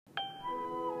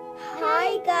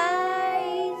Hi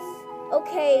guys.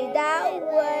 Okay, that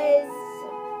was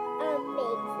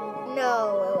amazing. no,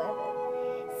 it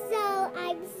wasn't. So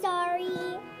I'm sorry,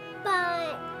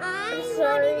 but I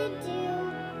sorry. wanted to do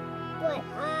what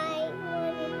I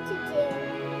wanted to do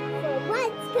for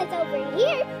once. Cause over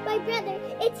here, my brother,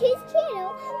 it's his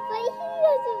channel, but he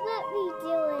doesn't let me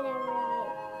do whatever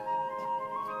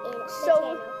I. So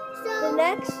the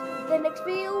next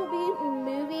video will be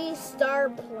Movie Star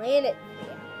Planet.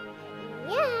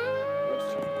 Yeah. Which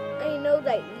I know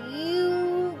that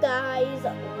you guys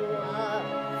love.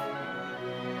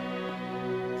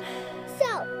 So,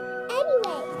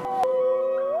 anyway,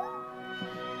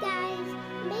 guys,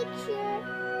 make sure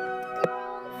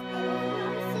girls and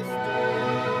your sisters.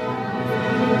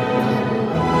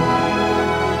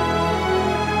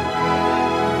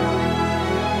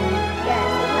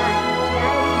 Yes, that is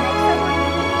next up on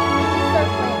Movie Star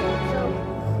Planet. So.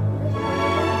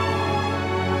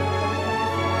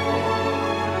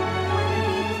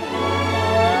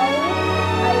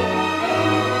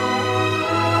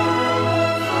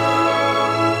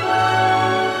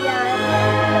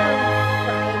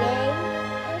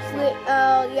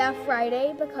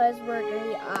 Friday because we're gonna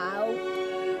be out.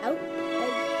 And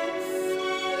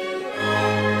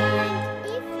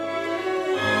if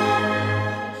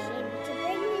permission to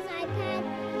bring his iPad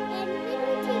and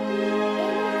videotape you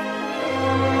in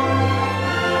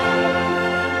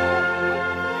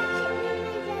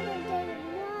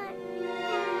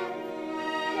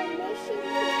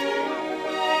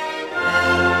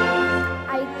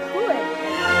I could,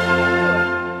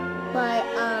 but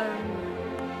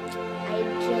I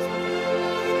just.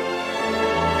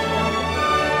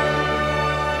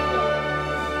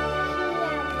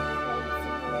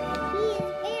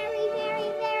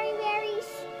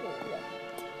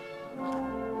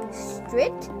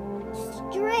 Strict.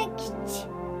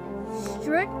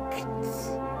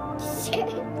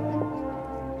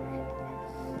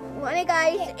 Well,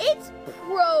 guys, it's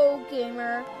Pro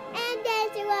Gamer. And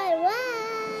that's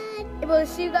what. We'll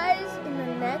see you guys in the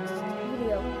next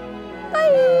video.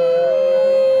 Bye!